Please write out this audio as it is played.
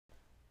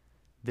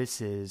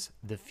This is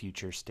the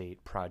Future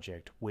State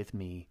Project with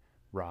me,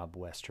 Rob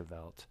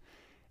Westervelt.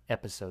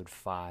 Episode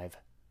 5,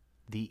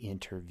 The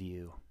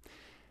Interview.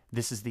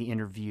 This is the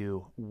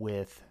interview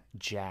with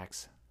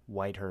Jax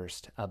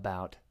Whitehurst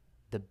about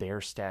the bear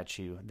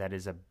statue that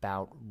is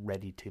about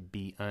ready to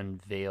be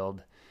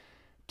unveiled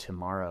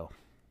tomorrow.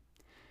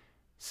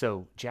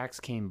 So Jax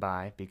came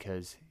by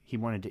because he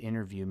wanted to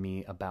interview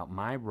me about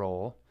my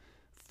role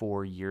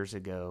 4 years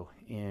ago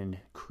in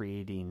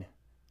creating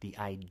the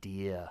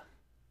idea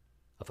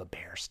of a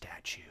bear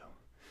statue.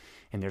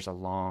 And there's a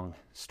long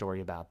story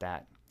about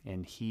that.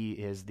 And he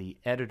is the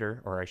editor,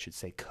 or I should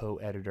say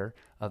co-editor,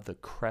 of The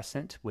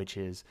Crescent, which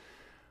is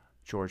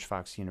George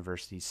Fox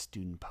University's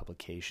student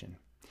publication.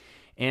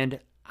 And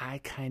I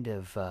kind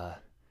of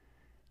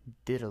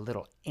did a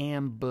little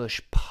ambush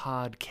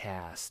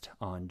podcast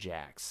on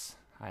Jax.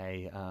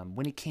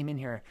 When he came in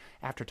here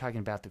after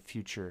talking about the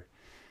Future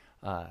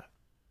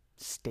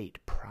State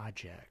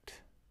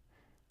Project,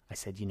 I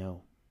said,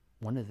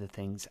 one of the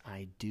things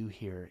I do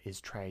here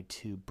is try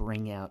to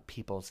bring out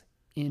people's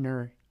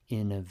inner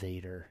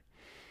innovator.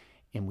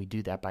 And we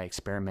do that by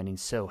experimenting.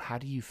 So how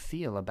do you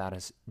feel about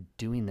us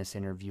doing this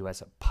interview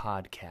as a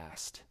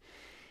podcast?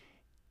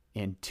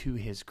 And to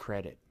his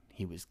credit,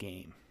 he was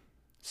game.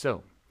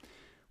 So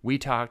we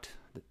talked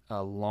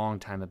a long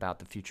time about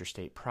the Future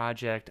State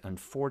Project.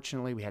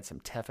 Unfortunately, we had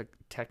some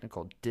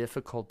technical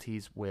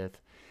difficulties with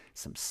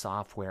some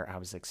software I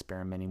was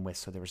experimenting with.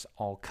 So there was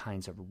all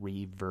kinds of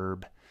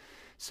reverb.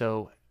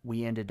 So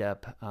we ended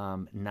up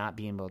not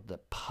being able to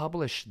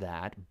publish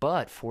that,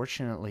 but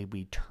fortunately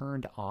we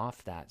turned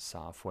off that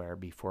software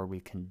before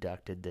we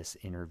conducted this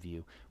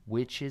interview,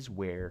 which is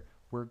where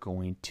we're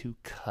going to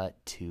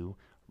cut to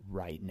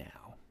right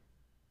now.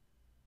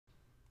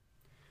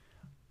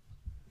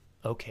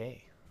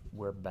 Okay,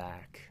 we're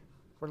back.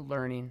 We're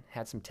learning,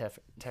 had some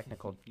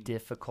technical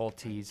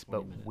difficulties,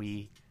 but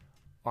we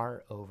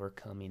are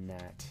overcoming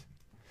that.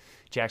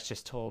 Jax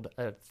just told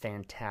a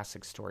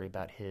fantastic story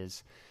about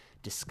his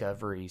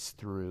discoveries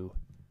through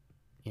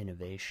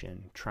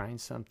innovation, trying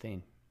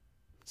something,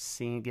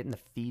 getting the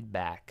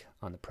feedback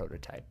on the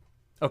prototype.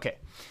 Okay,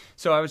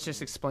 so I was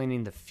just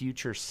explaining the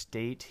future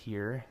state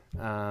here,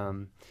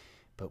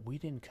 but we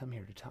didn't come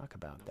here to talk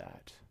about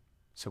that.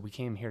 So we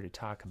came here to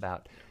talk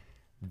about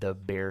the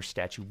bear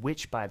statue,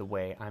 which, by the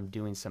way, I'm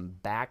doing some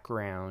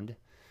background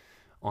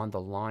on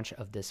the launch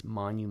of this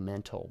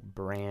monumental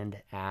brand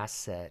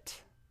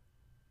asset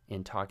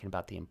in talking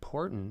about the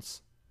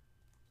importance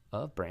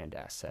of brand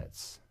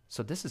assets.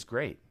 So this is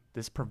great.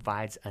 This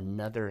provides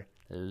another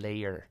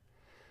layer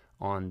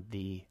on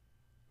the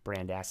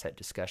brand asset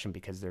discussion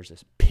because there's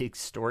this big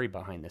story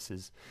behind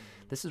this.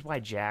 This is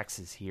why Jax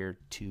is here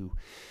to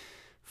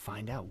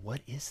find out what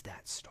is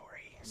that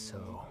story.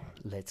 So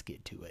let's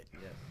get to it.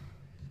 Yes.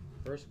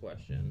 First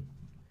question.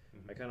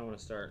 I kind of want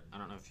to start. I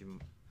don't know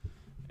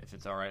if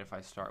it's all right if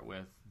I start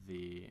with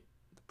the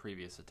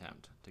previous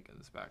attempt to get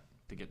this back,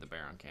 to get the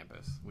bear on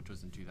campus, which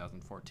was in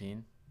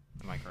 2014.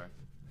 Am I correct?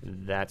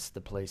 That's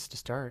the place to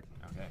start.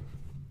 Okay.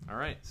 All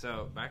right.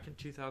 So back in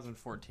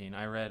 2014,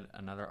 I read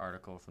another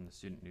article from the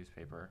student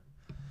newspaper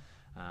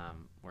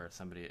where it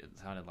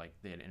sounded like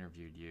they had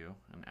interviewed you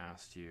and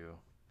asked you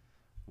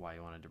why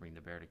you wanted to bring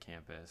the bear to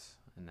campus.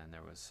 And then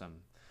there was some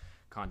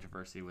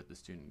controversy with the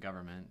student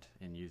government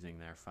in using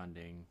their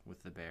funding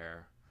with the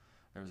bear.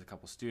 There was a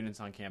couple students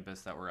on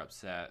campus that were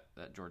upset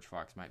that George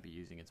Fox might be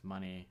using its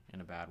money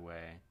in a bad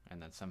way,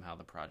 and then somehow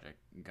the project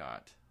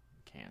got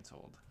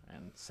canceled.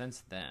 And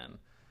since then,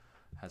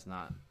 has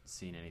not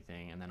seen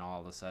anything, and then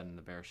all of a sudden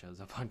the bear shows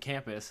up on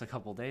campus a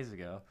couple days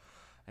ago,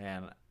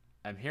 and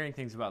I'm hearing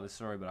things about this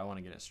story, but I want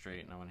to get it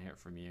straight, and I want to hear it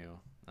from you.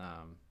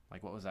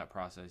 What was that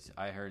process?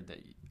 I heard that,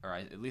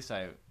 at least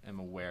I am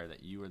aware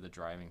that you were the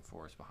driving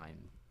force behind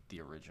the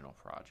original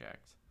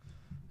project,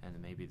 and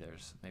maybe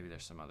there's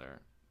some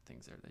other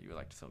things there that you would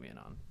like to fill me in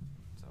on.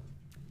 So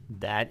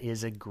that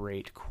is a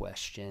great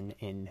question,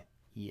 and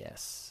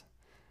yes,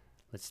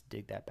 let's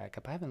dig that back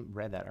up. I haven't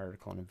read that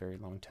article in a very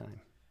long time.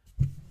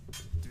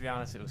 To be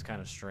honest, it was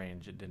kind of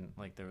strange. It didn't,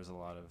 there was a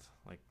lot of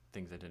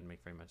things that didn't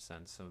make very much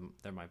sense, so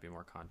there might be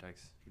more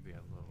context. You'd be a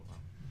little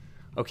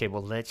Okay,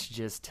 well, let's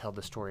just tell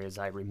the story as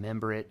I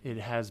remember it. It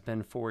has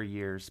been 4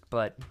 years,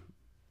 but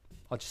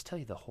I'll just tell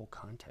you the whole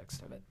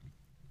context of it.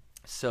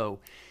 So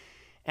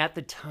at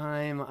the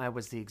time, I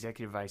was the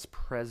executive vice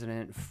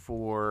president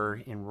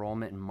for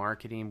enrollment and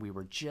marketing. We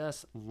were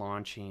just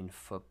launching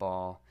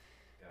football.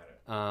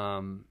 Got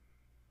it.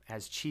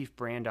 As chief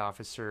brand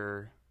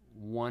officer,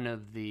 one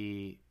of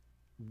the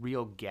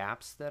real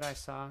gaps that I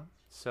saw.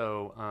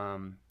 So,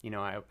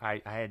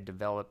 I had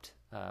developed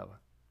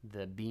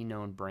the Be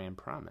Known brand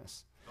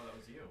promise. Oh, that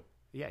was you?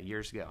 Yeah,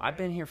 years ago. I've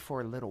been here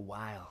for a little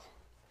while.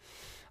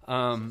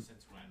 So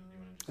since when?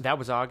 That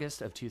was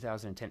August of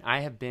 2010. I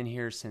have been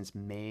here since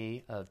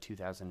May of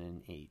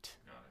 2008.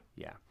 Got it.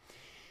 Yeah.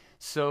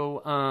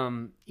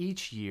 So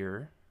each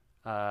year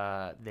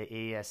the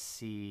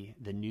ASC,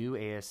 the new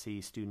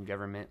ASC student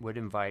government would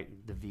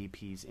invite the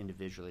VPs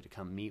individually to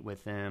come meet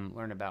with them,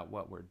 learn about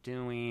what we're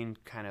doing,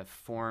 kind of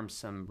form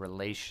some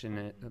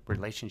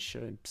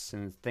relationships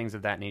and things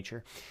of that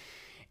nature.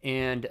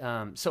 And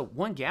so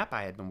one gap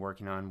I had been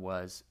working on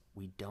was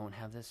we don't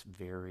have a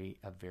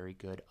very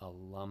good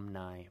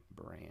alumni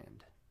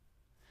brand.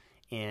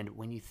 And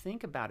when you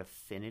think about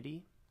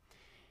affinity,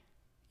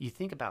 you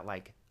think about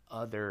like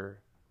other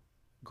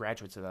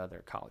graduates of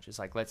other colleges,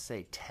 like let's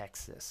say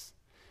Texas.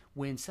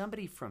 When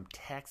somebody from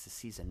Texas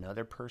sees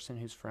another person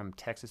who's from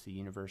Texas, the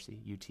University,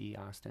 UT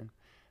Austin,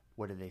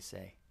 what do they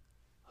say?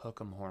 Hook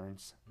 'em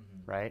horns,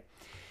 right?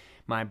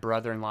 My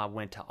brother-in-law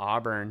went to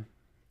Auburn,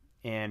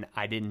 and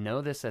I didn't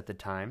know this at the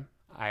time.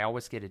 I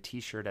always get a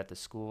T-shirt at the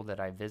school that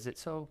I visit,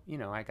 so,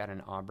 I got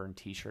an Auburn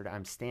T-shirt.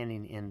 I'm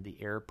standing in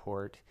the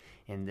airport,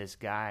 and this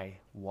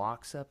guy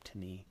walks up to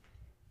me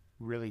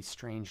really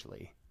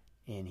strangely,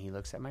 and he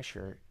looks at my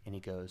shirt, and he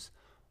goes,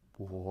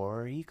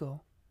 War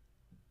Eagle.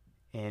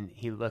 And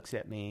he looks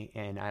at me,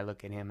 and I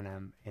look at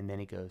him, and then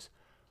he goes,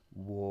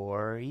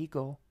 War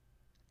Eagle.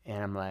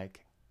 And I'm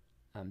like,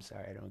 I'm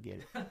sorry, I don't get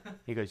it.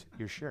 He goes,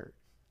 your shirt.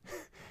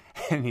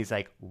 And he's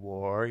like,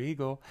 War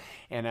Eagle.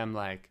 And I'm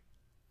like,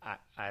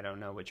 I don't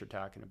know what you're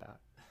talking about.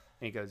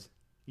 And he goes,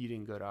 you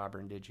didn't go to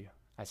Auburn, did you?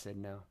 I said,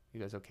 no. He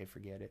goes, okay,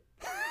 forget it.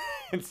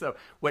 And so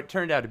what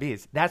turned out to be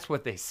is that's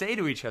what they say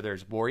to each other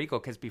is War Eagle,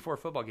 because before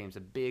football games,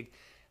 a big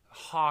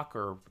hawk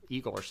or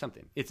eagle or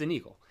something, it's an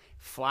eagle,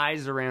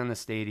 flies around the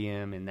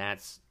stadium, and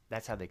that's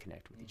how they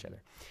connect with each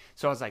other.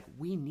 So I was like,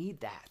 we need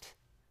that.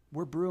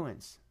 We're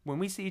Bruins. When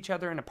we see each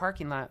other in a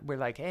parking lot, we're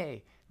like,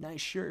 hey,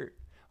 nice shirt.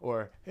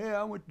 Or, hey,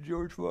 I went to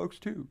George Fox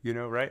too,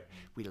 right?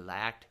 We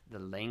lacked the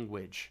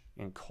language,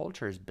 and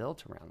culture is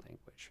built around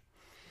language.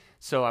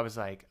 So I was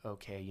like,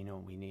 okay,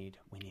 what we need?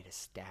 We need a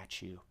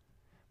statue.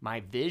 My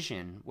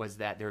vision was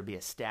that there would be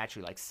a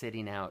statue like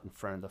sitting out in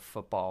front of the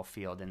football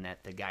field, and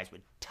that the guys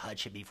would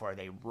touch it before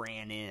they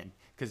ran in,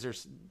 because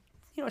there's,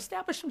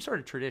 establish some sort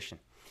of tradition.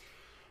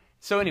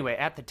 So anyway,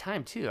 at the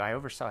time too, I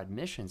oversaw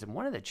admissions, and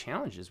one of the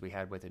challenges we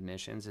had with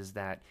admissions is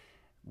that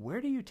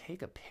where do you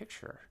take a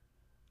picture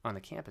on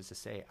the campus to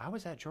say, I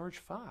was at George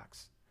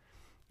Fox?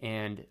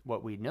 And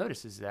what we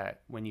noticed is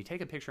that when you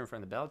take a picture in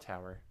front of the bell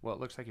tower, well,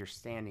 it looks like you're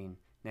standing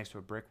next to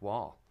a brick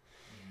wall.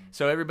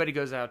 So everybody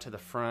goes out to the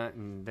front,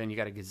 and then you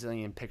got a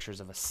gazillion pictures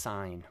of a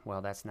sign.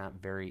 Well, that's not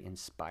very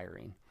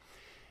inspiring.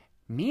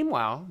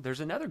 Meanwhile, there's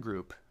another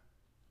group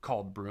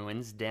called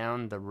Bruins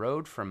down the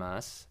road from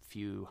us, a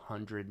few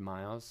hundred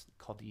miles,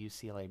 called the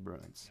UCLA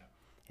Bruins.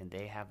 Yeah. And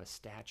they have a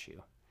statue.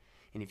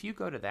 And if you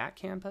go to that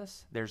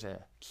campus, there's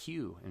a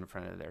queue in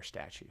front of their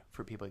statue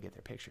for people to get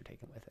their picture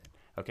taken with it.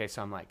 Okay,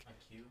 so I'm like...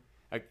 A queue?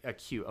 A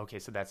queue. Okay,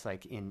 so that's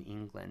like in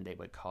England, they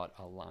would call it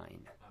a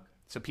line. Okay.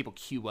 So people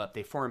queue up.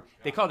 They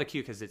call it a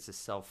queue because it's a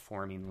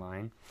self-forming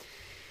line.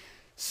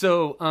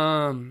 So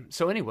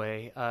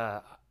anyway,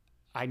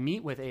 I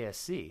meet with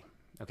ASC.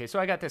 Okay, so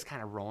I got this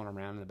kind of rolling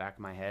around in the back of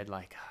my head,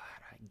 like, how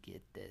do I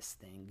get this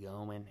thing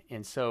going?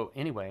 And so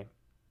anyway,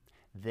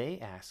 they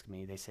asked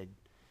me, they said,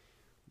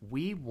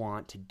 we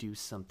want to do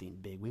something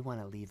big. We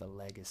want to leave a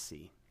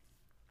legacy.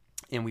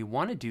 And we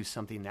want to do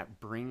something that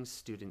brings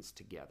students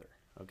together,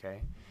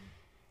 okay?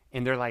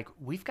 And they're like,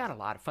 we've got a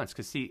lot of funds.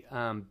 Because, see,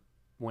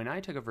 when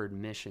I took over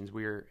admissions,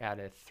 we were at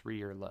a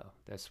 3-year low.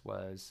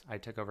 I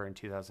took over in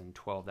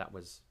 2012. That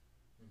was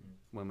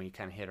when we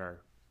kind of hit our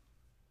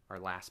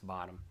last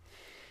bottom.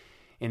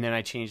 And then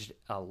I changed,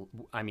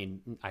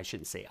 I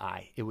shouldn't say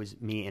it was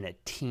me and a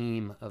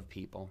team of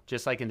people.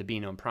 Just like in the Be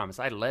Known Promise,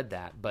 I led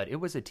that, but it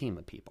was a team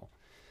of people.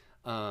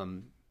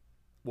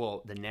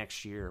 Well, the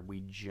next year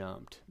we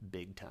jumped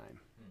big time.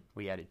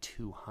 We added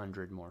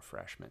 200 more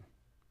freshmen.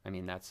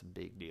 That's a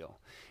big deal.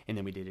 And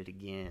then we did it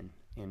again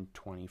in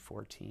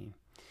 2014.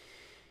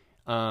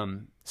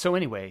 So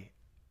anyway,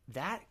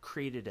 that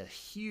created a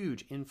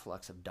huge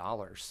influx of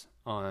dollars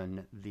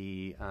on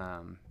the,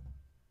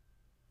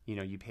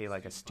 you pay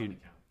like a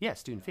student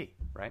fee,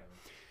 right?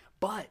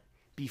 But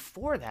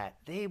before that,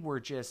 they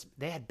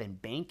had been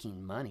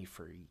banking money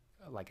for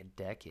like a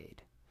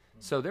decade.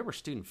 So there were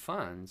student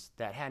funds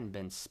that hadn't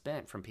been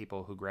spent from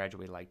people who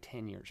graduated like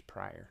 10 years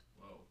prior.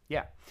 Whoa.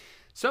 Yeah.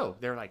 So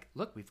they're like,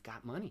 look, we've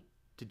got money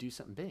to do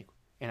something big.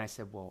 And I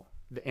said, well,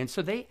 and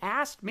so they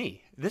asked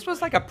me. This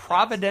was like a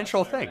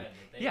providential thing.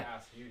 They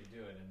asked you to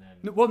do it, and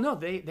then... Well, no,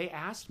 they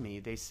asked me.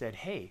 They said,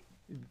 hey,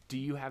 do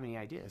you have any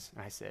ideas?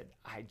 And I said,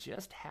 I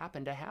just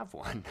happen to have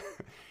one.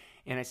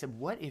 And I said,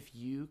 what if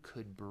you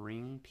could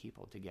bring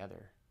people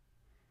together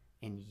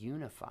and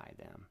unify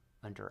them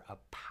under a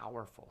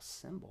powerful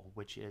symbol,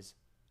 which is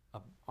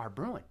our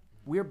Bruin.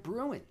 We're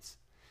Bruins,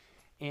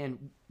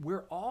 and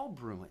we're all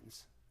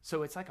Bruins.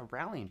 So it's like a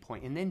rallying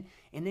point. And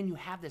then you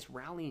have this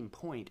rallying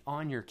point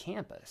on your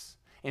campus.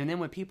 And then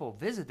when people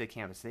visit the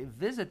campus, they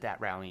visit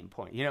that rallying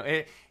point.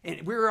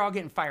 We were all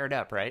getting fired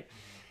up, right?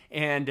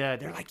 And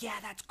they're like, yeah,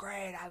 that's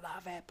great. I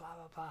love it, blah,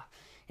 blah, blah.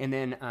 And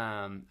then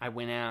I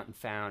went out and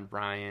found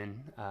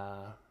Brian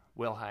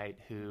Wilhite,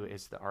 who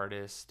is the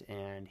artist,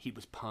 and he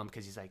was pumped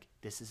because he's like,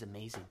 this is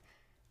amazing.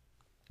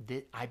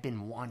 I've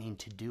been wanting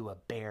to do a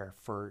bear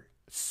for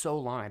so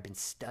long. I've been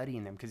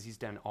studying them because he's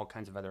done all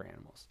kinds of other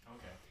animals.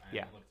 Okay. I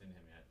haven't looked into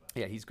him yet. But.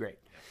 Yeah, he's great.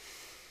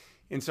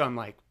 Yeah. And so I'm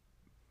like,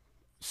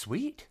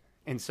 sweet.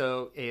 And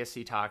so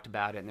ASC talked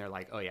about it, and they're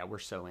like, oh, yeah, we're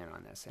so in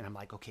on this. And I'm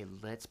like, okay,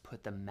 let's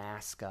put the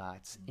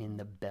mascots in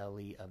the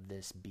belly of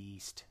this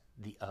beast,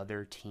 the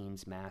other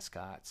team's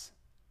mascots,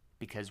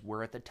 because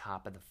we're at the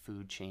top of the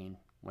food chain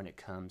when it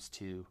comes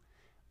to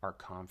our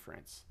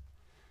conference.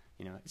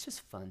 You know, it's just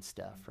fun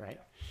stuff,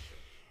 right?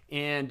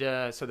 And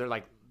so they're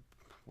like,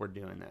 we're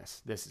doing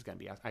this. This is going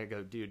to be awesome. I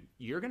go, dude,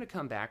 you're going to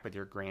come back with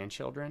your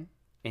grandchildren,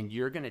 and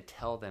you're going to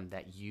tell them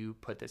that you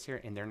put this here,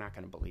 and they're not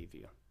going to believe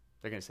you.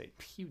 They're going to say,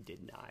 you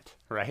did not,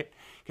 right?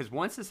 Because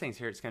once this thing's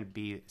here, it's going to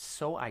be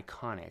so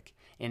iconic,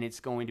 and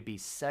it's going to be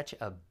such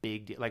a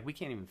big deal. Like, we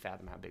can't even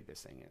fathom how big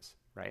this thing is,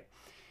 right?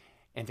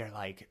 And they're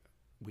like,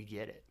 we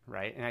get it,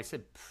 right? And I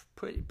said,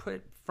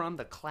 put from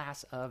the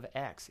class of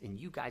X, and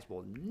you guys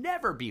will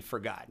never be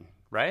forgotten,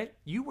 right?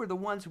 You were the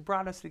ones who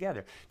brought us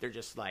together. They're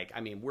just like, I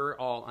mean, we're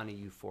all on a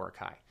euphoric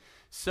high.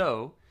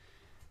 So,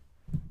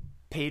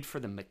 paid for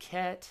the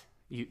maquette.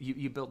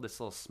 You build this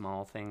little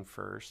small thing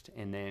first,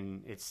 and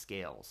then it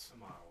scales. A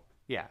model.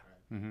 Yeah.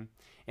 Right. Mm-hmm.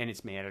 And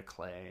it's made out of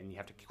clay, and you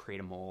have to create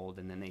a mold,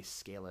 and then they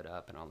scale it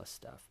up and all this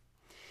stuff.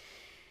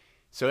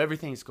 So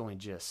everything's going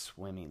just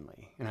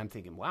swimmingly. And I'm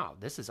thinking, wow,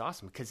 this is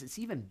awesome, because it's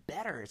even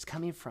better. It's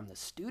coming from the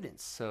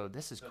students, so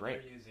this is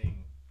great. They're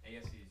planning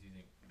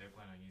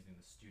on using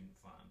the student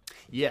fund.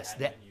 Yes,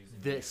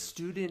 the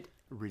student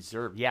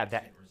reserve. Yeah,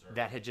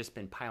 that had just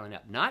been piling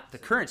up. Not the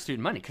current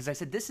student money, because I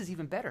said, this is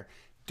even better.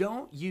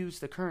 Don't use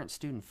the current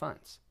student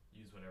funds.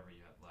 Use whatever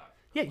you have left.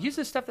 Yeah, use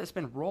the stuff that's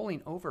been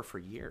rolling over for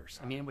years.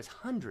 I mean, it was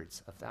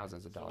hundreds of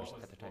thousands of dollars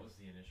at the time. What was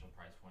the initial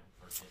price point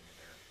for getting it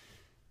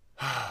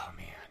there? Oh,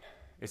 man.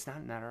 It's not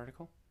in that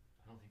article?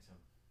 I don't think so.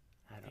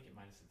 I think it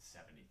might have said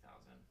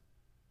 70,000,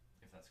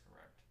 if that's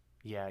correct.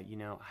 Yeah, you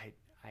know,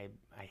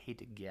 I hate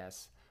to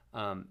guess.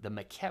 The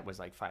maquette was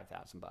like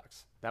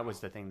 $5,000. That was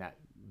the thing that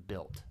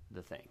built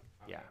the thing.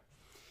 Okay. Yeah.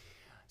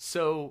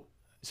 So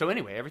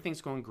anyway,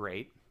 everything's going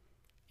great.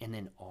 And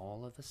then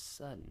all of a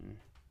sudden,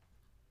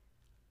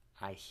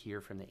 I hear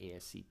from the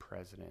ASC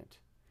president,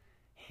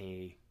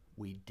 hey,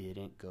 we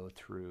didn't go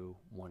through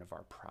one of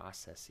our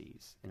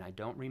processes. And I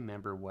don't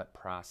remember what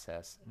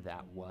process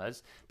that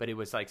was, but it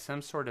was like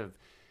some sort of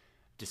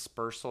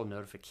dispersal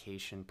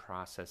notification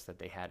process that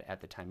they had at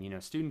the time. You know,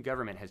 student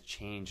government has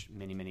changed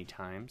many, many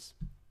times.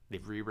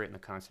 They've rewritten the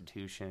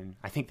Constitution.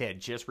 I think they had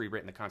just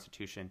rewritten the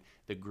Constitution,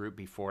 the group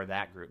before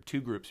that group,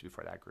 2 groups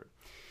before that group.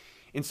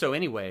 And so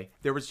anyway,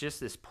 there was just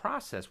this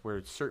process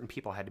where certain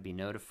people had to be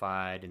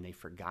notified, and they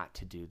forgot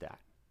to do that.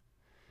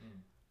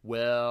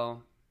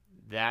 Well,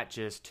 that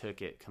just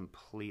took it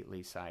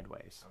completely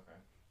sideways. Okay.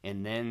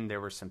 And then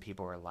there were some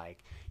people who were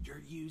like,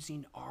 you're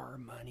using our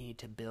money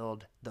to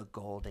build the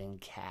golden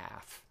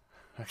calf.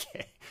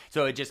 Okay.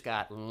 So it just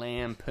got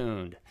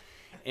lampooned.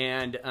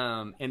 And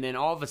then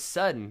all of a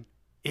sudden,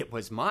 it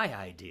was my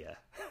idea,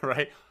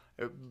 right?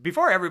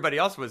 Before everybody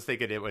else was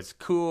thinking it was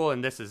cool,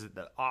 and this is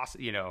the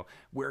awesome, you know,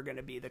 we're going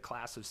to be the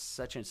class of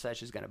such and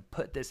such is going to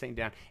put this thing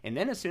down. And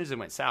then as soon as it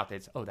went south,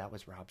 it's, oh, that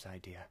was Rob's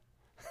idea.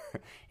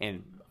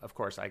 And of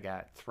course I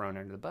got thrown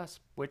under the bus,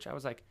 which I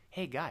was like,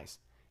 hey guys,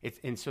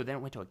 and so then it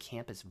went to a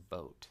campus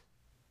vote.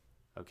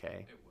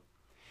 Okay.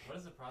 What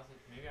is the process?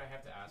 Maybe I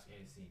have to ask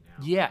ASC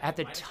now. Yeah, at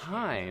the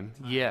time,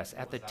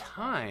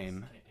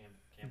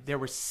 there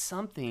was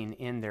something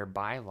in their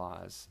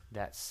bylaws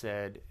that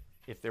said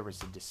if there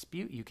was a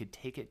dispute, you could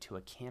take it to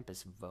a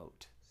campus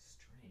vote.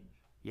 Strange.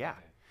 Yeah. Okay.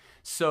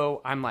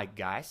 So I'm like,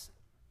 guys,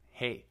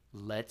 hey,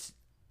 let's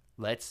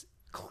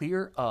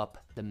clear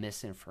up the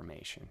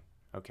misinformation.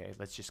 Okay,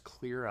 let's just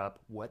clear up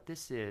what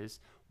this is,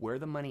 where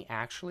the money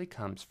actually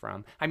comes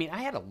from. I mean, I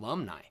had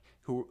alumni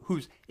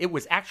whose it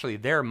was actually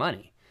their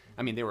money.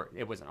 I mean,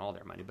 it wasn't all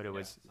their money, but it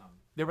was.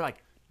 They were like,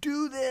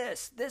 do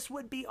this. This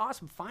would be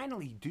awesome.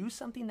 Finally, do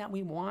something that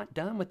we want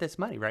done with this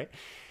money, right?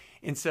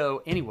 And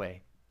so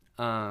anyway,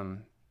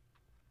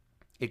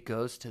 it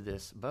goes to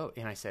this vote,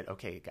 and I said,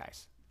 okay,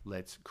 guys,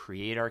 let's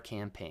create our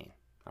campaign.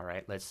 All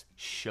right, let's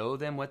show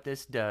them what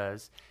this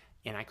does.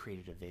 And I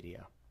created a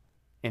video.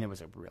 And it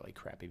was a really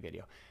crappy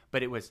video.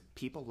 But it was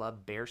people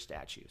love bear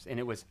statues. And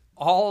it was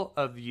all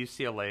of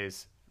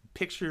UCLA's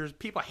pictures,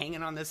 people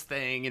hanging on this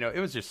thing. You know,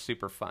 it was just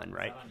super fun,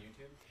 right? Is that on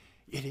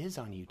YouTube? It is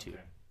on YouTube. Okay.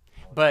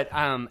 But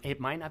it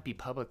might not be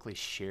publicly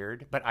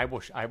shared, but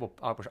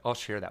I'll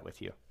share that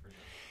with you. For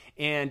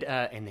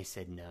sure. And they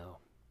said, no,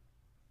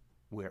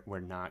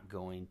 we're not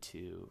going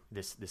to,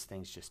 this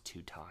thing's just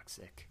too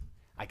toxic.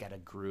 I got a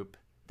group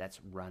that's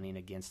running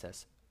against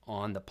us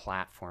on the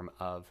platform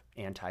of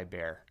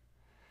anti-bear.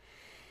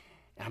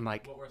 And I'm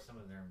like, what were some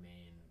of their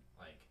main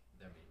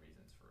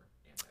reasons for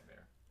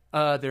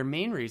anti-bear? Their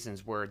main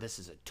reasons were this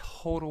is a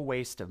total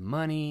waste of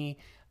money,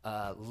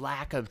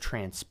 lack of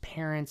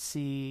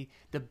transparency.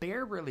 The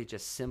bear really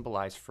just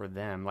symbolized for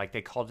them, like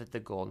they called it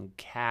the golden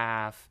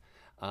calf.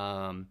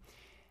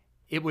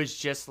 It was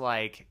just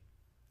like,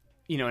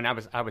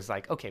 and I was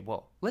like, okay,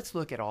 well, let's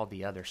look at all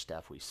the other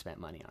stuff we've spent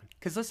money on,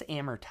 because let's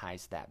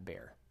amortize that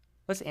bear.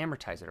 Let's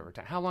amortize it over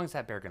time. How long is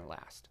that bear going to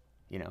last?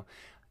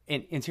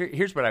 And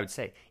here's what I would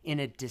say: in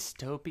a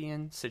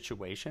dystopian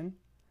situation,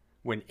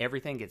 when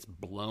everything gets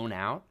blown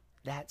out,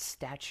 that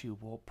statue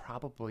will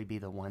probably be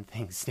the one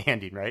thing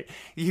standing, right?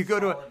 You go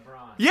to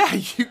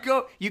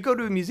you go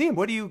to a museum.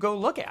 What do you go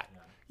look at?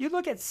 You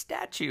look at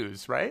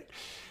statues, right?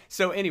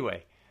 So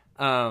anyway,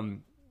 I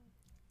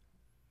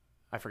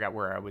forgot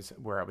where I was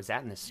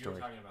at in this story.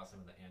 You were talking about some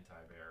of the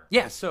anti-bear.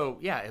 Yeah, so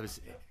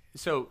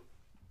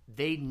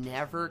they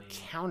never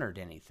countered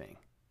anything.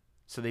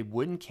 So they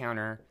wouldn't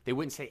counter. They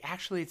wouldn't say,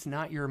 actually, it's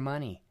not your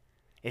money.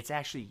 It's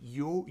actually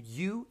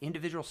you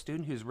individual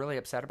student who's really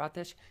upset about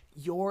this.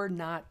 You're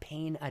not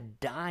paying a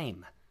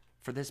dime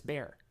for this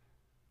bear,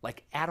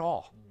 like at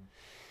all.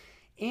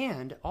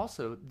 And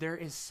also, there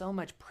is so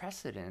much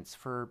precedence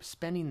for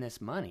spending this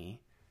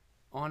money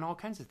on all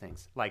kinds of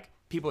things. Like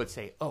people would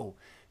say, "Oh,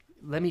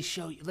 let me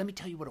tell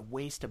you what a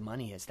waste of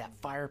money is. That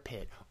fire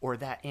pit or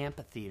that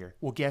amphitheater."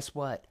 Well, guess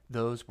what?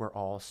 Those were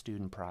all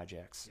student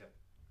projects. Yep.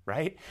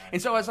 Right?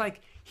 And so I was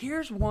like,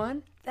 here's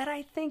one that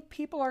I think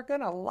people are going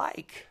to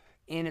like.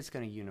 And it's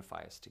going to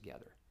unify us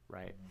together,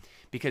 right?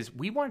 Because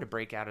we wanted to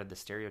break out of the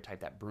stereotype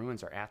that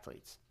Bruins are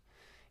athletes.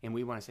 And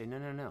we want to say,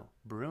 no.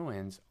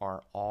 Bruins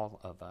are all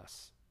of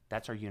us.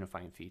 That's our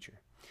unifying feature.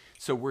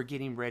 So we're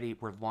getting ready.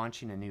 We're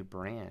launching a new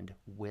brand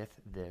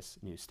with this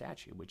new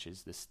statue, which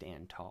is the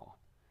Stand Tall.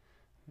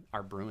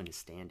 Our Bruin is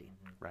standing,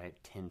 right?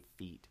 10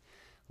 feet.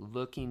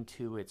 Looking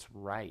to its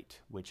right,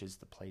 which is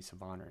the place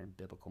of honor in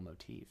biblical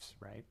motifs,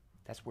 right?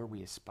 That's where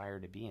we aspire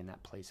to be, in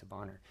that place of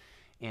honor.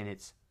 And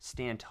it's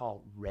stand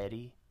tall,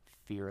 ready,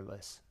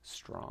 fearless,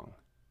 strong.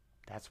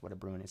 That's what a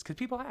Bruin is. Because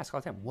people ask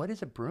all the time, what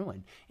is a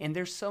Bruin? And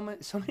there's so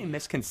many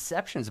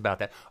misconceptions about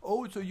that.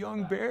 Oh, it's a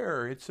young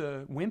bear. It's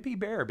a wimpy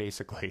bear,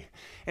 basically.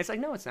 It's like,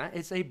 no, it's not.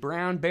 It's a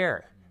brown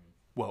bear.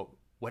 Well,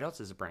 what else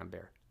is a brown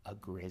bear? A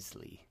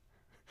grizzly.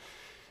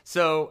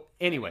 So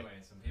anyway,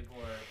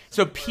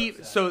 so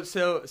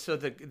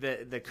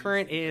the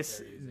current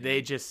is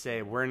they just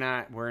say we're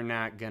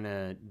not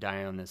gonna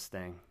die on this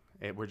thing.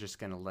 We're just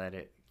gonna let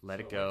it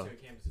go.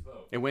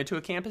 It went to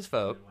a campus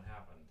vote. And what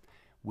happened?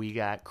 We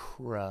got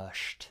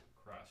crushed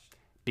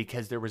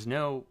because there was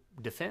no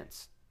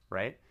defense.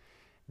 Right?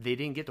 They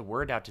didn't get the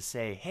word out to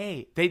say,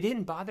 hey. They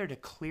didn't bother to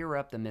clear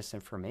up the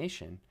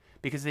misinformation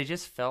because they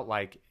just felt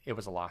like it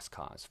was a lost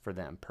cause for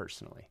them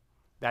personally.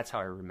 That's how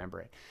I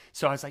remember it.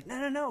 So I was like,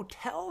 no,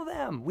 tell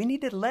them. We need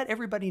to let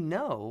everybody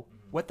know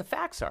what the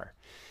facts are.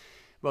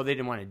 Well, they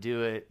didn't want to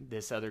do it.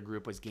 This other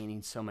group was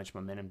gaining so much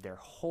momentum. Their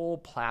whole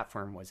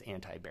platform was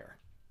anti-bear.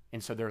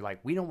 And so they're like,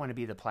 we don't want to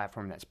be the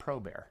platform that's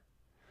pro-bear.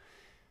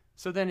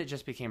 So then it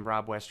just became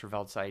Rob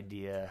Westerveld's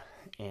idea,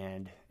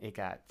 and it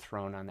got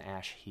thrown on the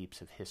ash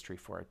heaps of history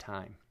for a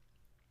time.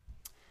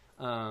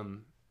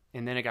 And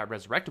then it got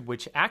resurrected,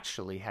 which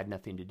actually had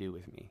nothing to do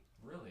with me.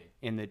 Really?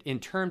 In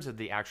terms of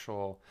the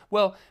actual,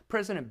 well,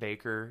 President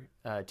Baker,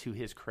 to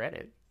his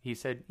credit, he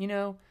said,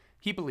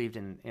 he believed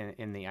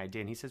in the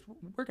idea, and he says,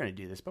 we're going to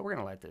do this, but we're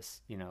going to let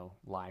this,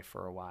 lie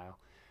for a while,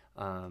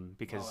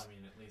 because. Well, I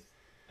mean, at least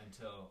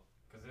until,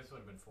 because this would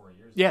have been 4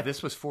 years ago. Yeah,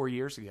 this was 4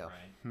 years ago.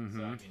 Right. Mm-hmm.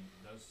 So I mean,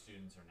 those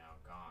students are now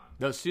gone.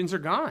 Those students are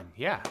gone.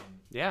 Yeah,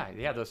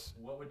 yeah. Those.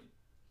 What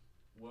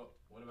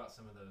about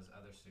some of those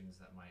other students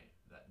that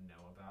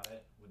know about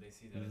it? Would they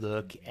see that?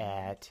 Look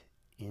at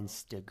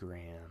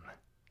Instagram.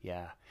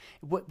 Yeah.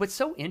 What's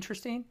so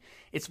interesting,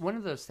 it's one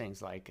of those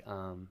things like,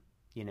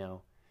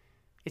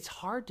 it's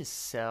hard to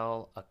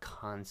sell a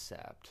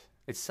concept.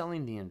 It's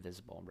selling the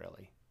invisible,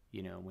 really.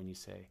 When you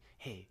say,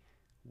 hey,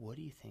 what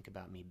do you think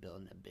about me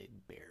building a big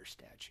bear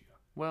statue?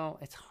 Well,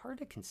 it's hard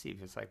to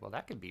conceive. It's like, well,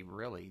 that could be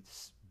really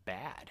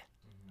bad,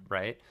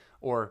 right?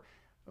 Or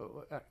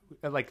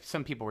like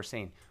some people were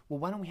saying, well,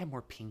 why don't we have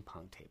more ping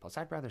pong tables?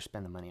 I'd rather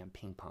spend the money on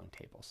ping pong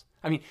tables.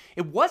 I mean,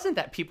 it wasn't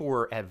that people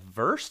were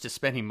averse to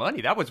spending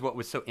money. That was what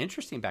was so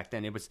interesting back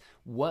then. It was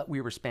what we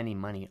were spending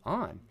money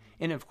on.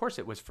 And of course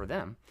it was for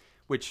them,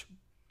 which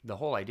the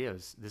whole idea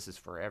is this is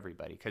for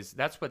everybody, because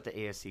that's what the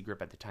ASC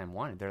group at the time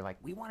wanted. They're like,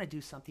 we want to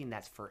do something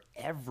that's for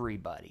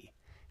everybody.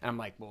 And I'm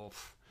like, well,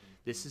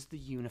 this is the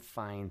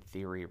unifying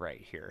theory right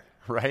here,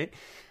 right?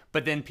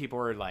 But then people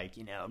were like,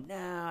 no,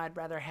 I'd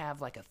rather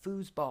have like a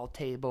foosball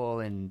table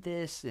and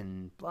this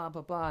and blah,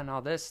 blah, blah, and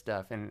all this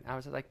stuff. And I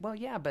was like, well,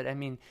 yeah, but I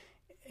mean,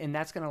 and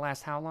that's going to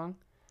last how long?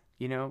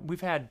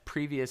 We've had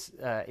previous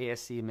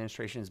ASC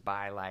administrations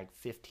buy like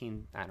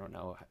 15, I don't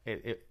know,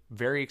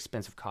 very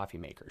expensive coffee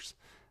makers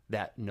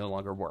that no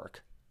longer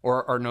work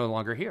or are no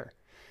longer here.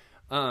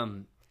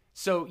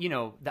 So,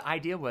 the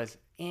idea was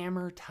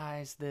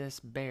amortize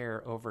this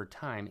bear over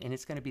time, and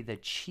it's going to be the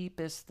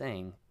cheapest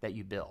thing that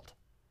you build.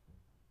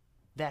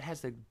 That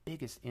has the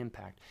biggest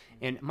impact.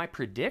 And my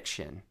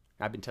prediction,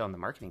 I've been telling the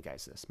marketing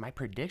guys this, my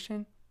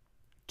prediction,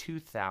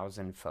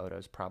 2,000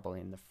 photos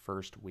probably in the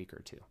first week or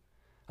two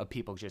of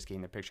people just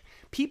getting their picture.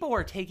 People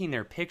are taking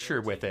their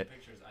picture with it.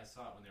 Pictures. I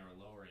saw it when they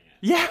were lowering it.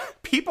 Yeah,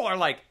 people are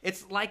like,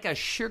 it's like a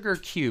sugar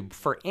cube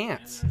for And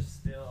ants. there's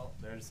still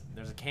there's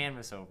a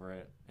canvas over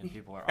it, and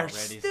people are already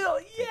still,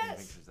 taking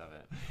yes. pictures of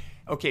it.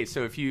 Okay,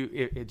 so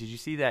did you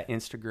see that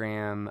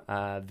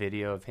Instagram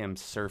video of him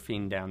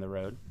surfing down the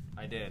road?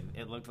 I did.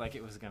 It looked like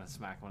it was gonna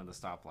smack one of the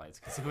stoplights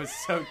because it was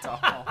so tall.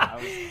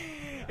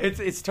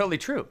 It's totally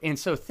true. And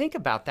so think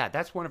about that.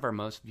 That's one of our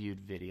most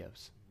viewed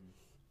videos.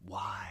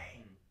 Why?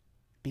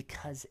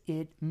 Because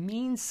it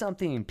means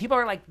something. People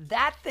are like,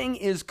 that thing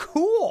is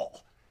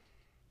cool.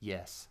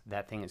 Yes,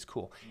 that thing is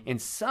cool.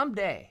 And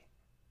someday,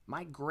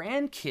 my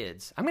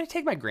grandkids, I'm going to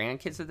take my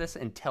grandkids to this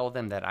and tell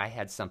them that I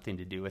had something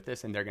to do with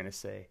this, and they're going to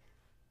say,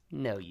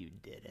 no, you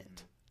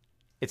didn't.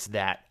 It's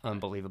that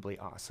unbelievably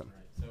awesome.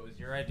 Right. So it was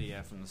your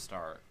idea from the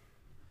start.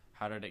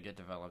 How did it get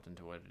developed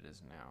into what it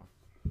is now?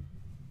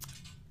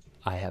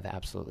 I have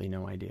absolutely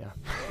no idea.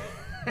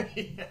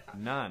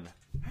 None.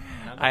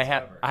 I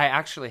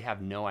actually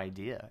have no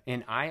idea,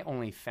 and I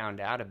only found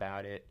out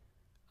about it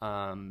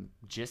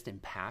just in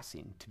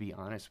passing. To be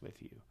honest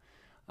with you,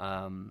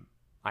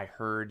 I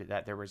heard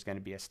that there was going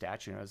to be a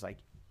statue, and I was like,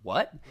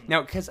 "What?"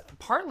 Now, because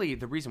partly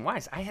the reason why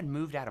is I had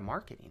moved out of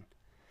marketing,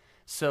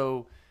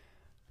 so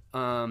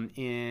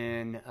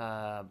in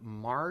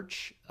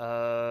March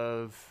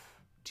of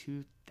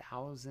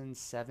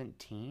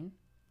 2017,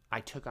 I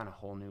took on a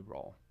whole new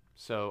role.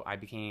 So I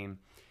became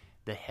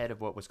the head of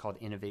what was called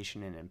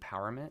Innovation and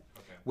Empowerment,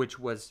 which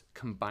was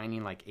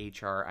combining like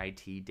HR,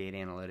 IT, data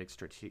analytics,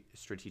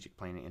 strategic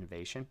planning,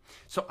 innovation.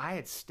 So I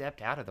had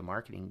stepped out of the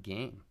marketing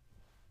game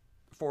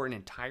for an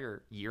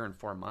entire year and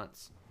 4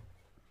 months.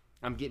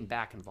 I'm getting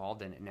back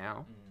involved in it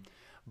now,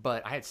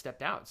 but I had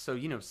stepped out. So,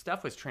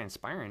 stuff was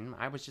transpiring.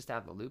 I was just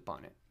out of the loop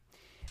on it.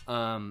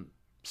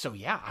 So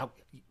yeah,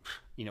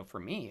 for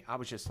me, I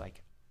was just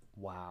like,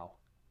 wow.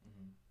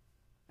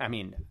 I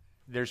mean,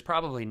 there's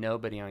probably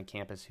nobody on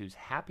campus who's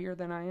happier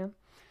than I am,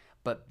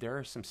 but there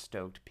are some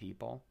stoked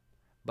people.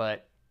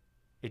 But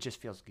it just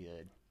feels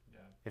good.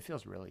 Yeah. It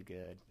feels really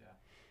good. Yeah.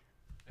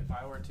 If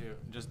I were to,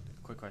 just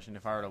a quick question,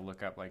 if I were to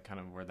look up like kind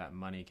of where that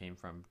money came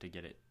from to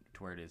get it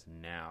to where it is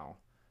now,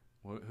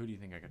 who do you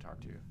think I could talk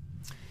to?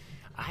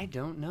 I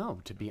don't know,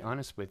 to be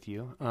honest with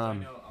you. I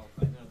know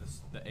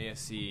the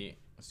ASC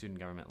student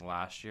government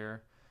last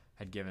year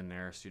had given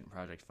their student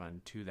project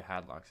fund to the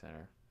Hadlock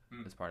Center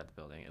as part of the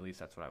building. At least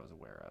that's what I was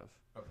aware of.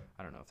 Okay.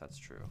 I don't know if that's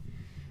true.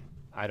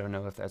 I don't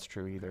know if that's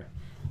true either.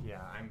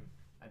 Yeah,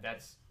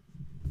 that's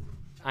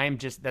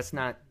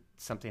not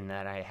something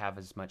that I have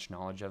as much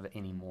knowledge of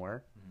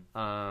anymore.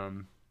 I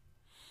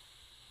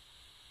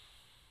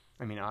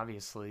mean,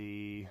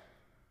 obviously,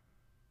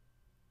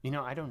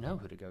 I don't know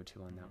who to go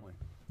to on that one.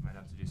 Might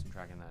have to do some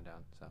tracking that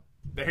down. So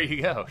there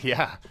you go.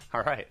 Yeah.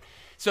 All right.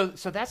 So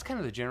that's kind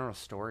of the general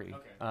story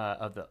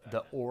of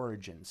the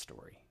origin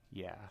story.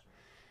 Yeah.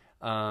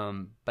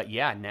 But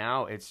yeah,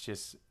 now it's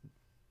just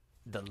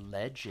the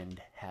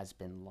legend has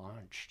been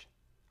launched.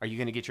 Are you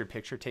going to get your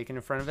picture taken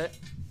in front of it?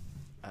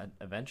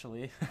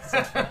 Eventually.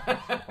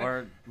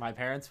 Or my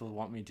parents will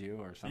want me to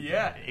or something.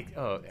 Yeah.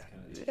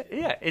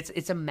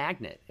 It's a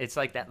magnet. It's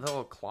like that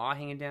little claw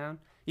hanging down.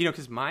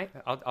 Because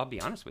I'll be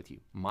honest with you.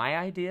 My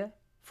idea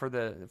for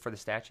the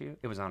statue,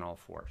 it was on all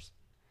fours.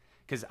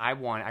 Because I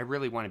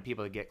really wanted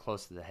people to get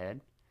close to the head.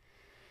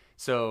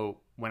 So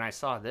when I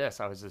saw this,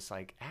 I was just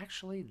like,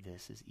 actually,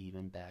 this is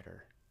even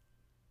better.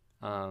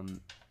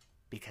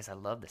 Because I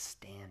love the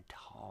stand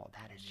tall.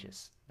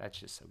 That's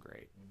just so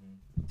great.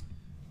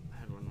 I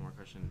had one more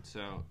question.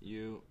 So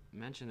you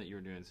mentioned that you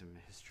were doing some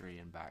history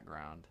and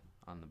background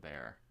on the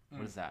bear.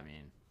 What does that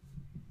mean?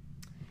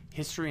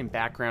 History and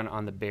background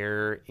on the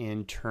bear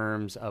in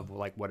terms of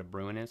like what a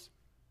Bruin is?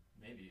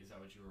 Maybe. Is that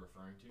what you were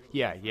referring to?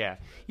 Yeah,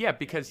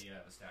 because... You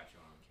have a statue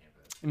on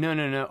campus.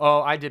 No.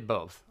 Oh, I did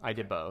both. I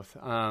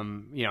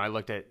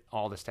looked at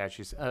all the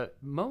statues.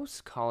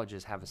 Most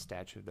colleges have a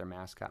statue of their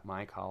mascot.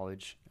 My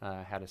college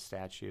had a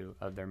statue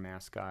of their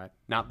mascot.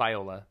 Not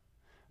Biola,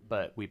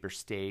 but Weber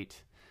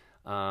State.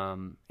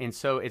 And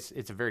so it's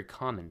a very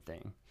common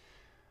thing.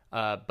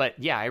 But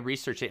yeah, I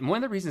researched it. And one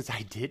of the reasons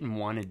I didn't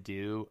want to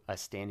do a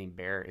standing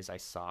bear is I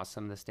saw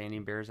some of the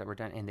standing bears that were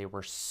done, and they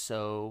were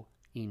so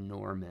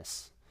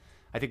enormous.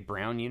 I think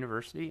Brown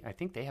University,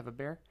 they have a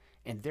bear,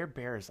 and their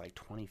bear is like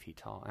 20 feet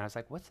tall. And I was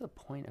like, what's the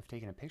point of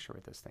taking a picture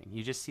with this thing?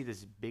 You just see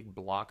this big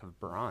block of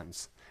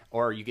bronze.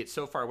 Or you get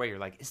so far away, you're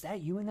like, is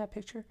that you in that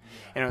picture?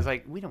 Yeah. And I was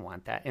like, we don't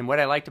want that. And what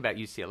I liked about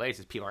UCLA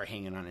is people are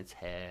hanging on its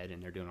head, and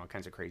they're doing all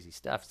kinds of crazy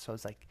stuff. So I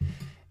was like,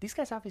 these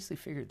guys obviously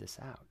figured this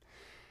out.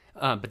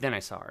 But then I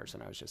saw ours,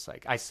 and I was just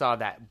like, I saw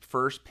that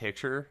first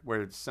picture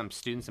where some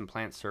students in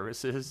plant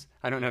services.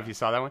 I don't know if you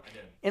saw that one. I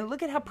did. And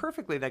look at how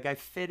perfectly that guy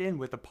fit in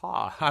with the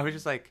paw. I was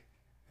just like,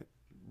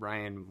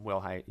 Ryan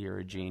Wilhite, you're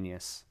a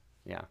genius.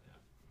 Yeah.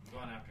 I'm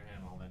going after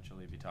him. I'll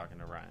eventually be talking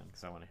to Ryan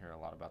because I want to hear a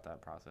lot about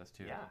that process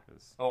too. Yeah.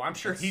 Oh, I'm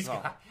sure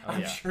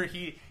sure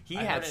he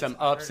had some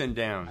ups and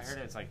downs. I heard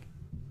it's like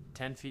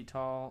 10 feet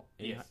tall,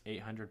 Yes.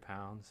 800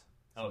 pounds.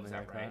 Oh, is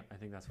that like right? I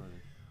think that's what it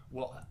is.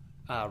 Well,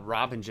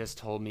 Robin just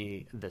told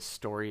me the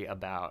story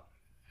about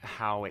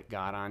how it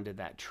got onto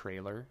that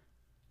trailer,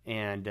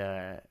 and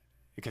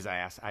because I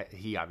asked,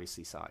 he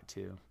obviously saw it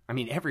too. I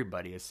mean,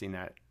 everybody has seen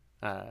that.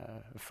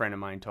 A friend of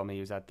mine told me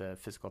he was at the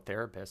physical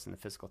therapist, and the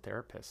physical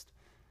therapist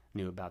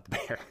knew about the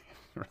bear.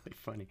 Really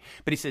funny.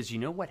 But he says, you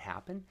know what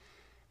happened?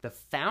 The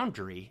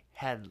foundry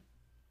had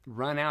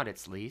run out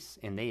its lease,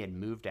 and they had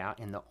moved out,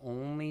 and the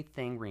only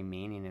thing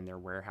remaining in their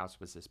warehouse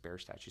was this bear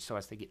statue. So I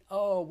was thinking,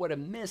 oh, what a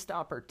missed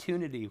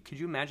opportunity. Could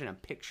you imagine a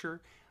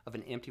picture of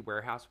an empty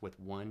warehouse with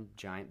one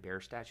giant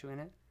bear statue in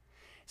it?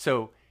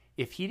 So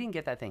if he didn't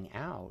get that thing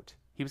out,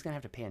 he was going to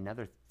have to pay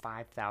another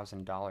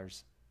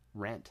 $5,000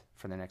 rent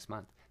for the next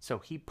month. So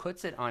he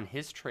puts it on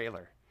his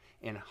trailer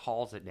and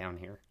hauls it down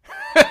here.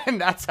 And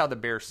that's how the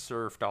bear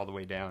surfed all the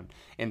way down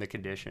in the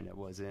condition it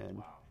was in.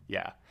 Wow.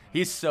 Yeah.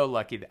 He's so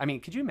lucky. I mean,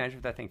 could you imagine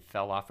if that thing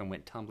fell off and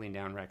went tumbling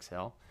down Rex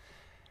Hill?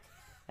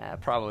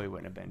 Probably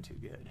wouldn't have been too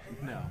good.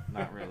 No,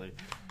 not really.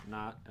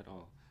 Not at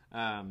all.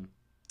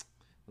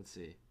 Let's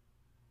see.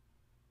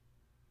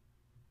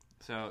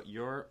 So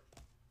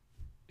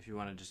if you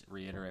want to just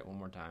reiterate one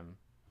more time,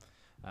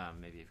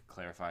 maybe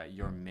clarify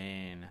your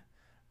main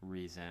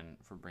reason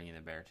for bringing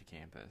the bear to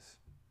campus.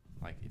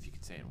 Like, if you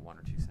could say in one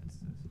or two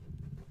sentences.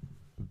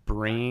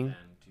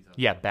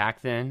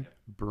 Back then,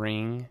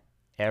 bring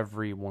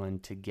everyone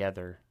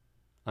together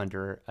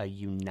under a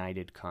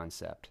united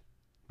concept,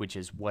 which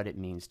is what it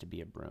means to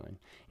be a Bruin.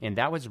 And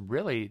that was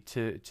really,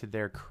 to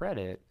their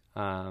credit, the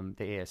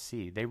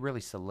ASC. They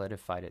really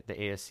solidified it, the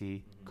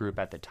ASC group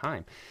at the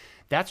time.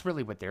 That's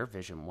really what their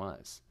vision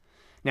was.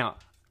 Now,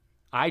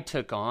 I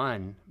took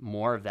on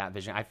more of that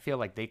vision. I feel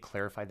like they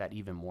clarified that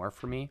even more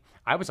for me.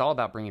 I was all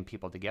about bringing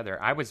people together.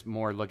 I was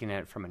more looking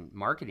at it from a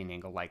marketing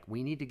angle, like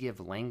we need to give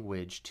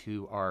language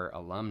to our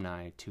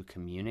alumni to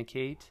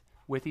communicate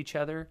with each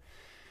other.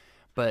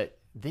 But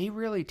they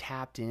really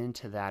tapped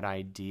into that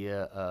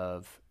idea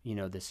of,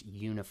 this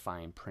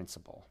unifying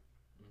principle.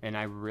 And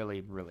I really,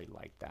 really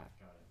liked that.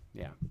 Got it.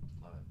 Yeah.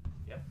 Love it.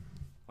 Yep.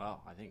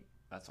 Well, I think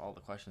that's all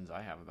the questions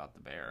I have about the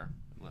bear.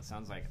 Well, it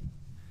sounds like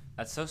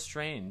that's so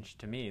strange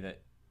to me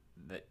that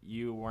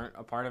you weren't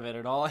a part of it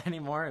at all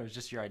anymore. It was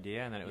just your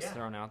idea, and then it was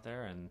thrown out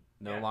there, and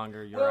no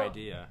longer your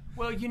idea.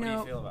 Well, what do you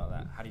feel about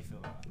that? How do you feel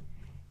about it?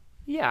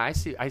 Yeah, I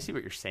see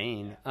what you're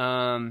saying.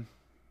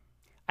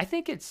 I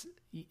think it's,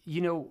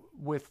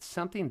 with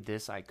something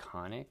this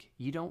iconic,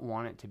 you don't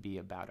want it to be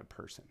about a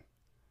person,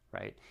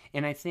 right?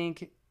 And I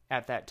think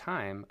at that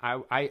time,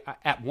 I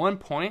at one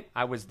point,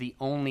 I was the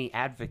only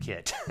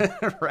advocate,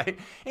 right?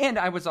 And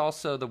I was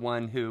also the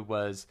one who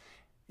was,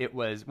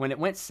 when it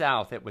went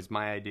south, it was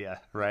my idea,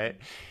 right?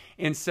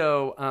 And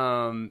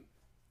so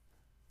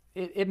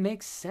it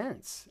makes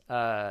sense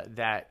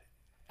that,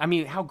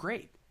 how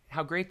great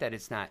that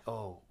it's not,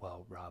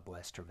 Rob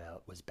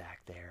Westervelt was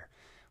back there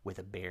with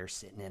a bear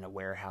sitting in a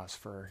warehouse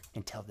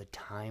until the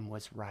time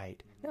was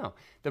right. No,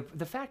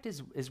 the fact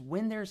is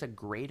when there's a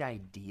great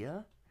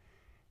idea,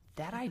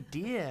 that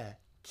idea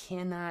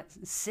cannot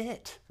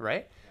sit,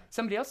 right? Yeah.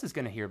 Somebody else is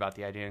going to hear about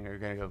the idea and they're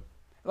going to go,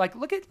 like,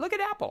 look at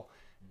Apple.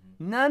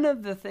 None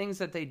of the things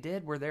that they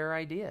did were their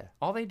idea.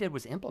 All they did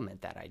was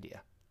implement that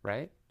idea,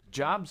 right?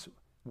 Jobs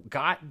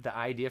got the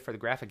idea for the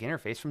graphic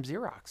interface from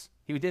Xerox.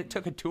 He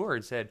took a tour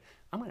and said,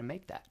 I'm going to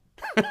make that.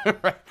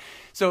 Right?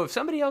 So if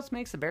somebody else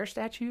makes the bear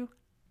statue,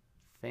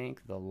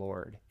 thank the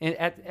Lord. And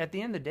at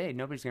the end of the day,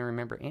 nobody's going to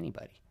remember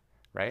anybody,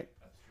 right?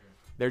 That's true.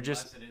 They're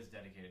Unless it is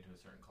dedicated to a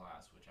certain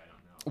class, which I don't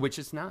know. Which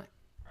it's not.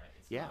 Right.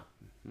 It's yeah.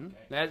 not.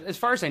 Okay. As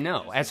far as I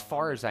know. As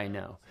far as I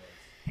know.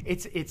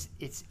 It's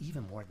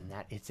even more than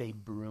that. It's a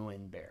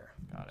Bruin bear.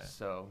 Got it.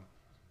 So,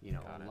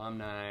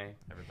 alumni,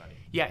 everybody.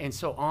 Yeah, and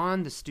so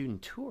on the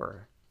student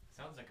tour,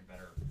 sounds like a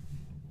better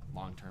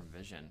long-term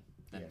vision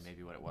than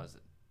maybe what it was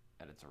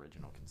at its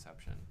original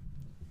conception.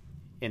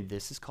 And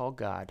this is called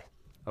God.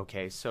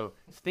 Okay, so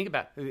think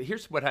about,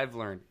 here's what I've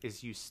learned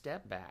is you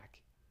step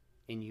back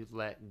and you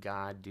let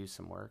God do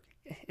some work.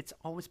 It's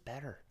always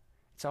better.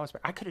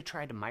 I could have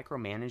tried to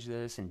micromanage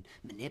this and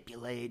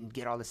manipulate and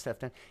get all this stuff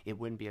done. It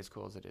wouldn't be as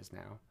cool as it is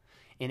now.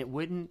 And it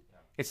wouldn't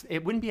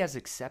be as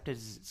accepted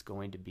as it's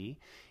going to be.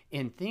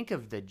 And think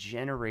of the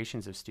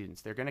generations of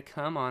students. They're going to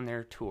come on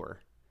their tour.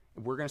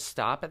 We're going to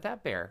stop at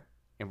that bear,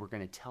 and we're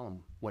going to tell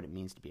them what it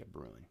means to be a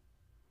Bruin.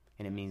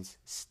 And it means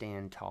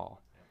stand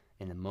tall.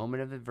 In the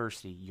moment of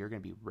adversity, you're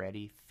going to be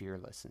ready,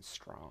 fearless, and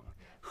strong.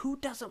 Who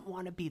doesn't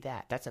want to be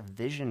that? That's a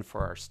vision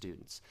for our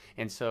students.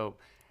 And so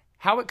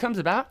how it comes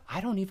about, I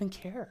don't even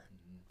care.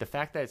 The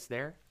fact that it's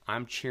there,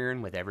 I'm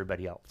cheering with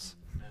everybody else.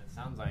 And it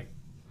sounds like,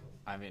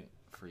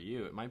 for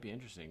you, it might be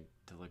interesting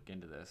to look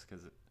into this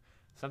because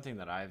something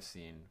that I've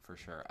seen for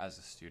sure as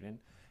a student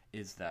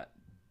is that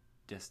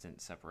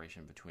distant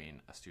separation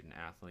between a student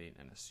athlete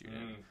and a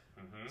student.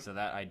 Mm-hmm. So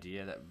that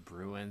idea that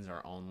Bruins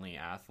are only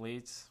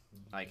athletes,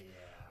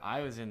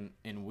 I was in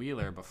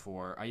Wheeler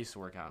before. I used to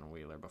work out in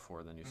Wheeler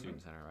before the new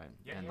student center, right?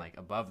 Yeah, and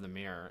above the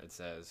mirror, it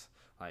says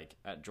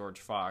at George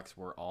Fox,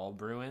 we're all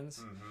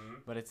Bruins,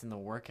 but it's in the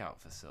workout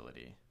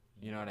facility.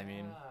 You know what I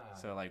mean?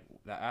 So like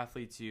the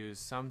athletes use,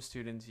 some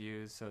students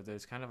use, so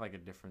there's kind of like a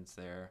difference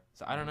there.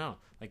 So I don't know,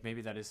 like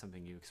maybe that is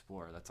something you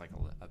explore. That's like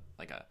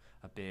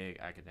a big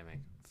academic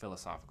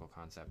philosophical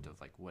concept of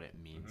like what it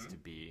means to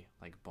be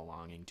like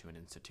belonging to an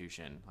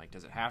institution. Like,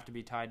 does it have to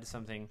be tied to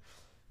something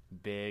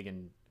big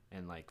and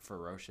like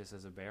ferocious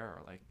as a bear,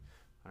 or like,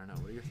 I don't know.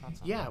 What are your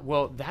thoughts on that? Yeah,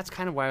 well, that's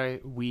kind of why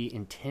we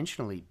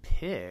intentionally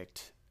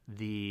picked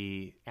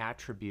the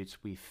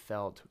attributes we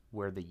felt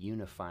were the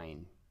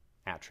unifying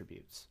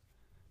attributes.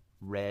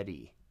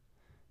 Ready.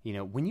 You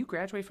know, when you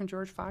graduate from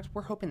George Fox,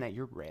 we're hoping that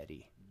you're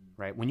ready,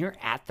 right? When you're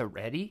at the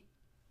ready,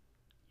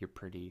 you're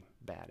pretty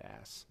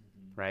badass,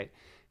 right?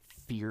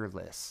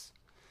 Fearless.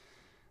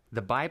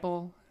 The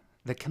Bible,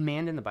 the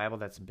command in the Bible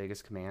that's the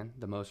biggest command,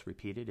 the most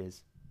repeated,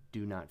 is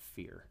do not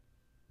fear,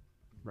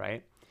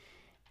 right?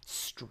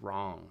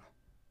 Strong.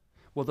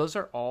 Well, those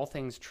are all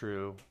things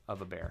true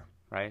of a bear,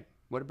 right?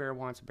 What a bear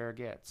wants, a bear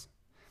gets.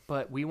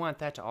 But we want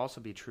that to also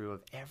be true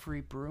of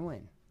every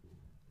Bruin,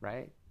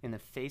 right? In the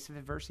face of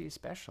adversity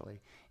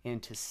especially.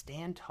 And to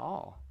stand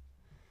tall,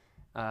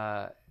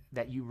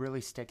 that you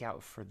really stick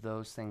out for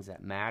those things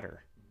that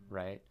matter,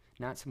 right?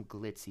 Not some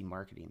glitzy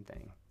marketing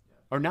thing.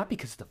 Or not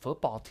because the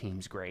football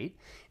team's great.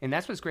 And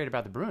that's what's great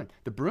about the Bruin.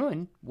 The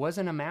Bruin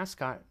wasn't a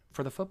mascot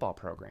for the football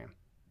program,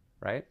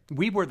 right?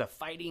 We were the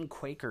Fighting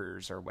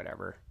Quakers or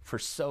whatever for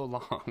so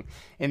long.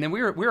 And then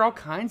we were all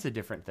kinds of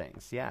different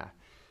things, yeah.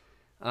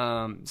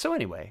 So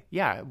anyway,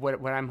 yeah,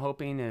 what I'm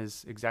hoping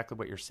is exactly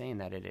what you're saying,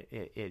 that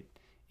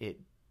it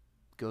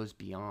goes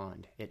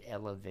beyond, it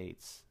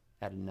elevates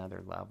at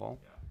another level,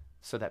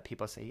 so that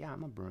people say, yeah,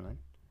 I'm a Bruin,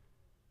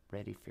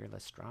 ready,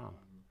 fearless, strong,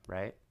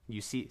 right?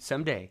 You see,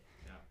 someday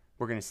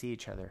we're going to see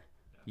each other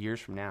years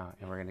from now,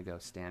 and we're going to go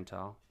stand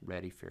tall,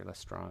 ready, fearless,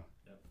 strong.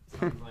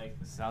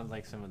 Sounds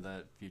like some of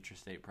the future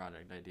state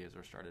project ideas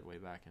were started way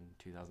back in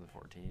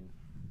 2014.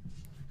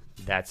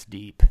 That's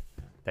deep.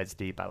 That's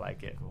deep. I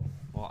like it. Cool.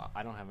 Well,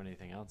 I don't have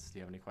anything else. Do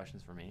you have any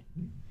questions for me?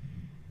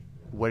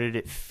 What did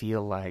it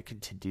feel like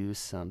to do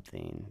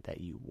something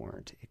that you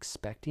weren't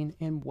expecting,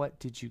 and what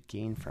did you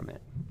gain from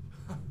it?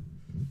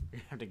 You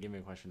have to give me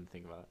a question to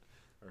think about,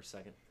 or a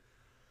second.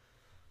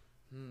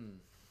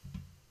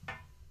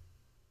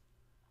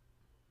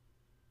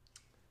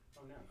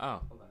 Oh.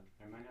 Hold on.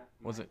 Am I not?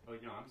 Was it? Oh,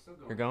 no, I'm still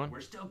going. You're going?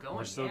 We're still going.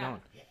 We're still yeah.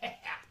 going. Yeah.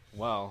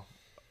 Well,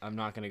 I'm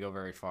not going to go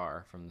very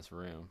far from this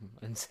room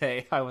and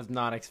say I was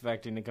not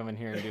expecting to come in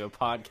here and do a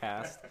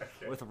podcast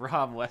with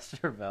Rob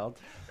Westerveld.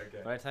 Okay.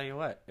 But I tell you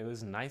what, it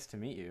was nice to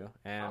meet you.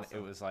 And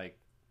It was like,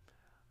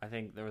 I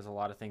think there was a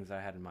lot of things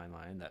I had in my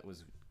mind that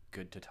was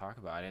good to talk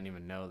about. I didn't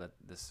even know that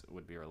this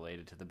would be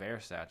related to the bear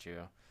statue,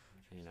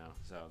 you know.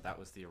 So that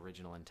was the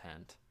original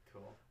intent.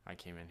 Cool. I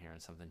came in here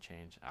and something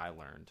changed. I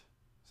learned.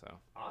 So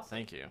awesome.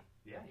 Thank you.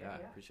 Yeah,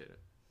 appreciate it.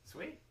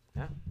 Sweet.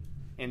 Yeah.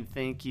 And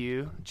thank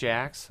you,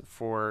 Jax,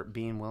 for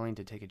being willing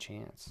to take a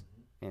chance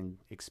and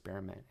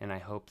experiment. And I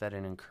hope that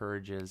it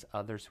encourages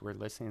others who are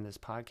listening to this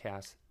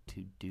podcast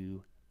to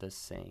do the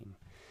same.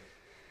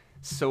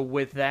 So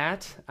with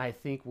that, I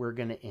think we're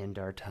going to end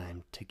our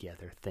time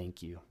together.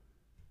 Thank you.